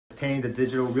Tein, the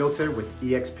digital realtor with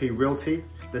eXp Realty.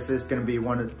 This is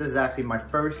actually my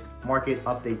first market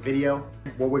update video.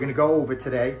 What we're gonna go over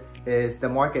today is the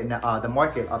market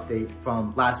update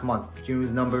from last month,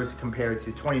 June's numbers compared to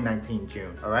 2019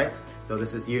 June, all right? So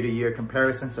this is year-to-year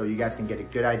comparison, so you guys can get a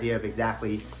good idea of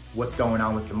exactly what's going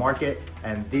on with the market.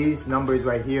 And these numbers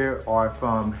right here are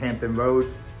from Hampton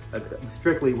Roads,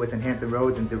 strictly within Hampton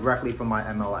Roads and directly from my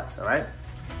MLS, all right?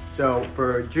 So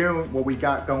for June, what we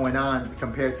got going on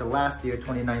compared to last year,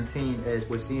 2019, is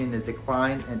we're seeing a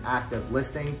decline in active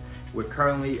listings. We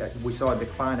saw a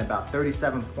decline about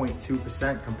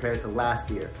 37.2% compared to last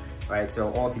year, right?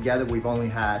 So altogether, we've only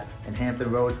had in Hampton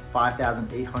Roads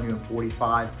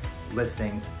 5,845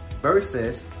 listings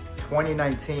versus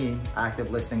 2019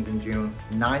 active listings in June,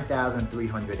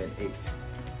 9,308.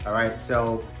 All right,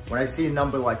 so when I see a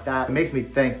number like that, it makes me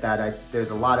think that there's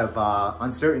a lot of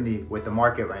uncertainty with the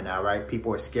market right now, right?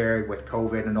 People are scared with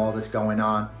COVID and all this going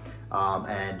on,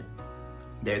 and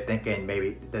they're thinking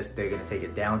maybe they're gonna take a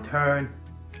downturn,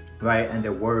 right? And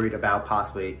they're worried about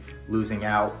possibly losing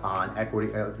out on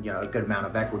equity, a good amount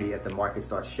of equity if the market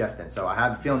starts shifting. So I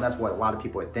have a feeling that's what a lot of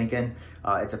people are thinking.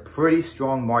 It's a pretty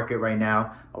strong market right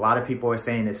now. A lot of people are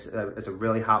saying it's a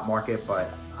really hot market, but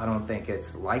I don't think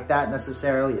it's like that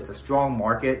necessarily. It's a strong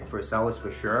market for sellers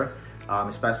for sure,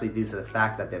 especially due to the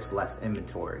fact that there's less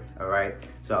inventory, all right?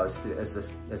 So it's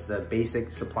the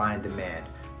basic supply and demand,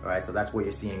 all right? So that's what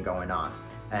you're seeing going on.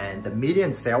 And the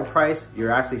median sale price,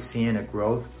 you're actually seeing a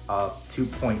growth of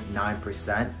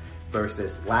 2.9%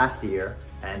 versus last year.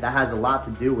 And that has a lot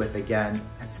to do with, again,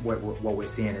 what we're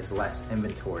seeing is less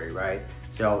inventory, right?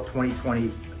 So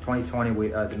 2020,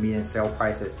 the median sale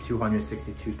price is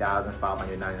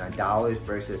 $262,599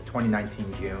 versus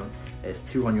 2019 June is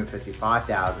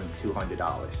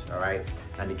 $255,200, all right?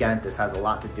 And again, this has a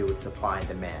lot to do with supply and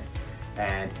demand.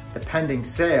 And the pending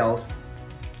sales,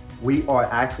 we are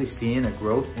actually seeing a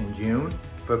growth in June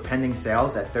for pending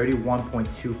sales at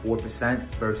 31.24%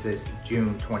 versus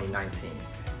June 2019.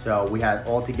 So we had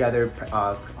altogether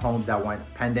homes that went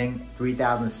pending,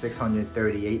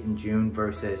 3,638 in June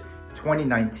versus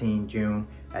 2019 June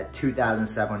at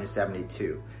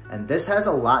 2,772. And this has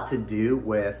a lot to do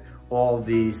with all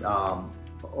the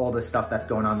stuff that's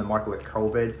going on in the market with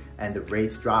COVID and the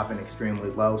rates dropping extremely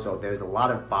low. So there's a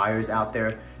lot of buyers out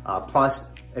there. Plus,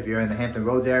 if you're in the Hampton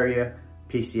Roads area,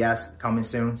 PCS coming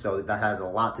soon, so that has a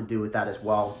lot to do with that as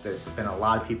well. There's been a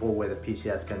lot of people where the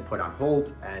PCS has been put on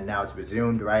hold and now it's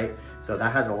resumed, right? So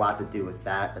that has a lot to do with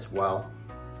that as well.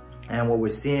 And what we're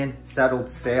seeing, settled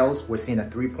sales, we're seeing a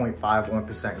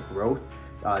 3.51% growth.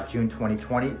 June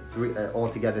 2020,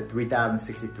 altogether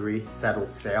 3,063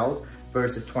 settled sales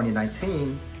versus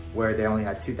 2019, where they only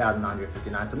had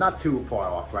 2,959, so not too far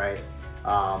off, right?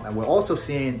 And we're also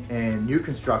seeing in new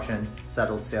construction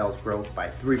settled sales growth by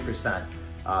 3%.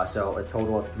 So a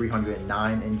total of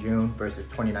 309 in June versus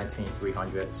 2019,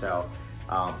 300. So,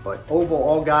 but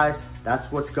overall, guys,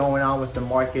 that's what's going on with the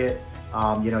market.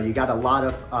 You got a lot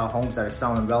of homes that are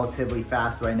selling relatively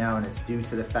fast right now, and it's due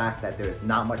to the fact that there is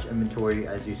not much inventory.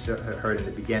 As you heard in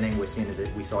the beginning, we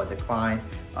saw a decline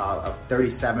of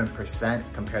 37%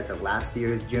 compared to last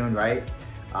year's June, right?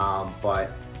 But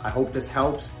I hope this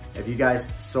helps. If you guys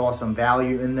saw some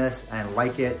value in this and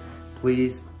like it,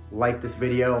 please like this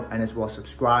video and as well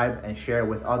subscribe and share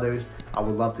with others. I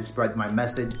would love to spread my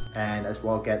message and as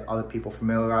well get other people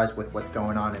familiarized with what's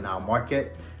going on in our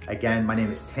market. Again, my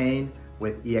name is Tein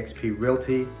with eXp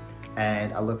Realty,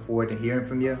 and I look forward to hearing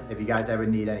from you. If you guys ever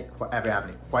have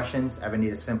any questions, ever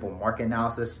need a simple market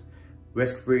analysis,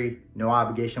 risk-free, no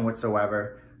obligation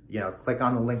whatsoever, click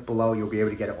on the link below. You'll be able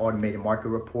to get an automated market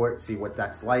report, see what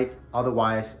that's like.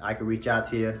 Otherwise, I could reach out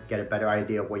to you, get a better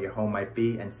idea of where your home might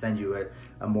be, and send you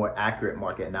a more accurate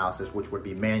market analysis, which would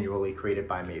be manually created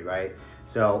by me, right?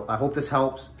 So I hope this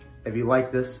helps. If you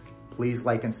like this, please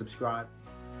like and subscribe.